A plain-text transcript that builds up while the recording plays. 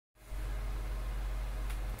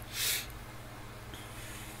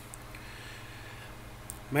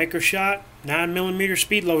Makershot 9mm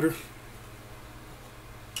speed loader.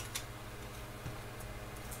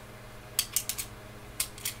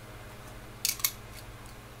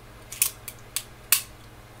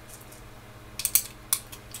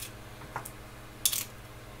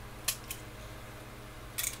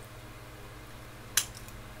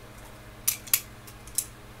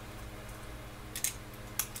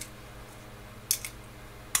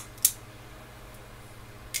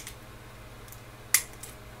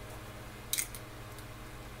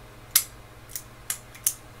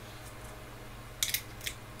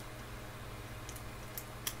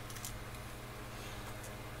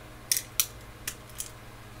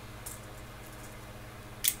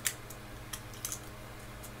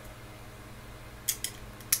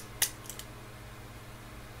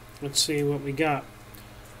 Let's see what we got.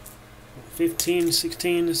 15,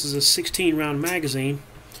 16. This is a 16 round magazine.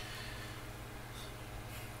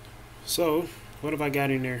 So, what have I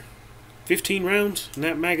got in there? 15 rounds in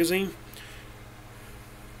that magazine.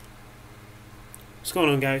 What's going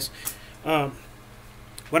on, guys?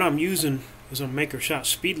 What I'm using is a Makershot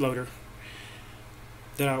Speedloader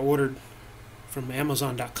that I ordered from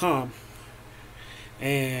Amazon.com,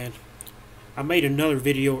 and I made another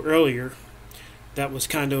video earlier that was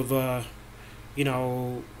kind of you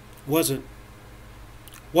know, wasn't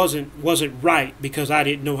right because I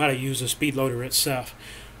didn't know how to use the Speedloader itself.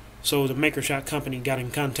 So the Makershot company got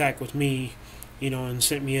in contact with me, you know, and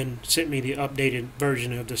sent me the updated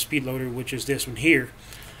version of the Speedloader, which is this one here.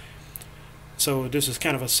 So this is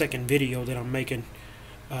kind of a second video that I'm making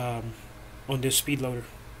on this Speedloader.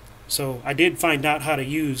 So I did find out how to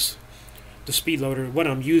use the Speedloader. What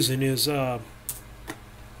I'm using is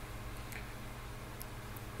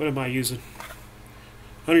what am I using?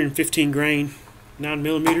 115 grain,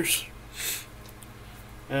 9mm.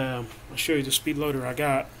 I'll show you the Speedloader I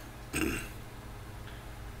got.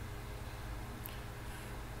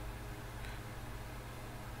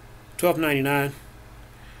 $12.99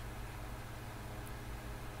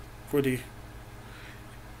 for the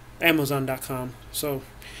Amazon.com. So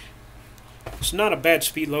it's not a bad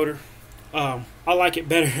Speedloader. I like it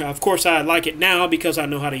better. Of course, I like it now because I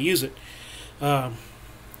know how to use it.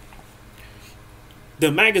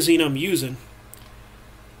 The magazine I'm using,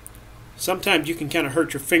 sometimes you can kind of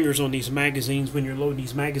hurt your fingers on these magazines when you're loading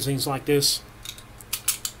these magazines like this.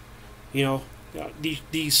 You know,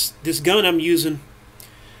 this gun I'm using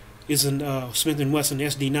is an Smith & Wesson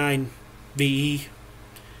SD9 VE.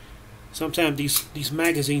 Sometimes these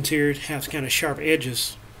magazines here have kind of sharp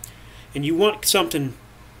edges, and you want something.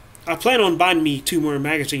 I plan on buying me 2 more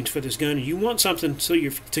magazines for this gun, and you want something so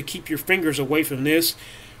to keep your fingers away from this.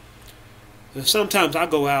 And sometimes I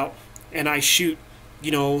go out and I shoot,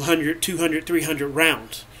 you know, 100, 200, 300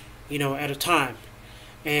 rounds, you know, at a time,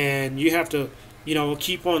 and you have to, you know,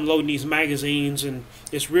 keep on loading these magazines, and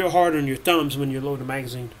it's real hard on your thumbs when you're loading a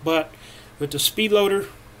magazine. But with the Speedloader,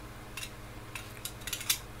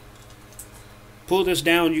 pull this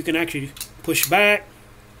down, you can actually push back,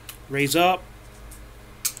 raise up,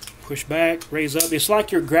 push back, raise up. It's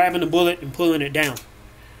like you're grabbing the bullet and pulling it down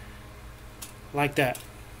like that.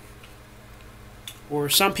 Or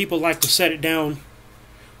some people like to set it down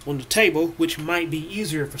on the table, which might be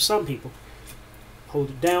easier for some people.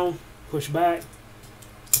 Hold it down, push back,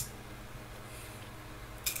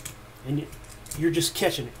 and you're just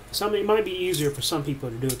catching it. It might be easier for some people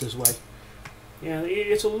to do it this way. Yeah,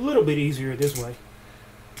 it's a little bit easier this way.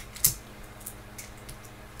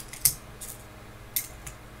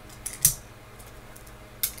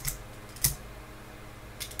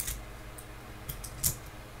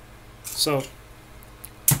 So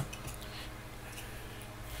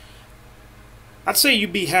I'd say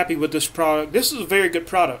you'd be happy with this product. This is a very good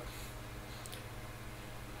product.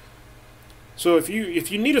 So if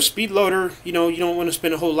you need a Speedloader, you know, you don't want to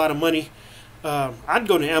spend a whole lot of money, I'd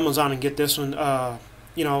go to Amazon and get this one.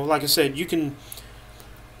 You know, like I said, you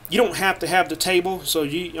don't have to have the table. So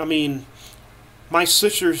I mean, my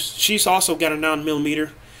sister, she's also got a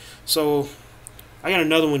 9mm. So I got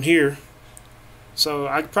another one here. So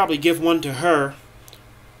I'd probably give one to her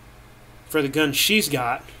for the gun she's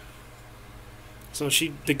got. So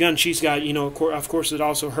the gun she's got, you know, of course it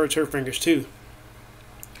also hurts her fingers too.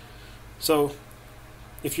 So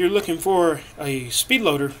if you're looking for a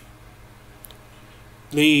Speedloader,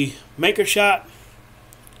 the Makershot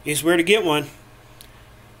is where to get one.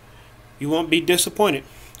 You won't be disappointed.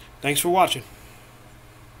 Thanks for watching.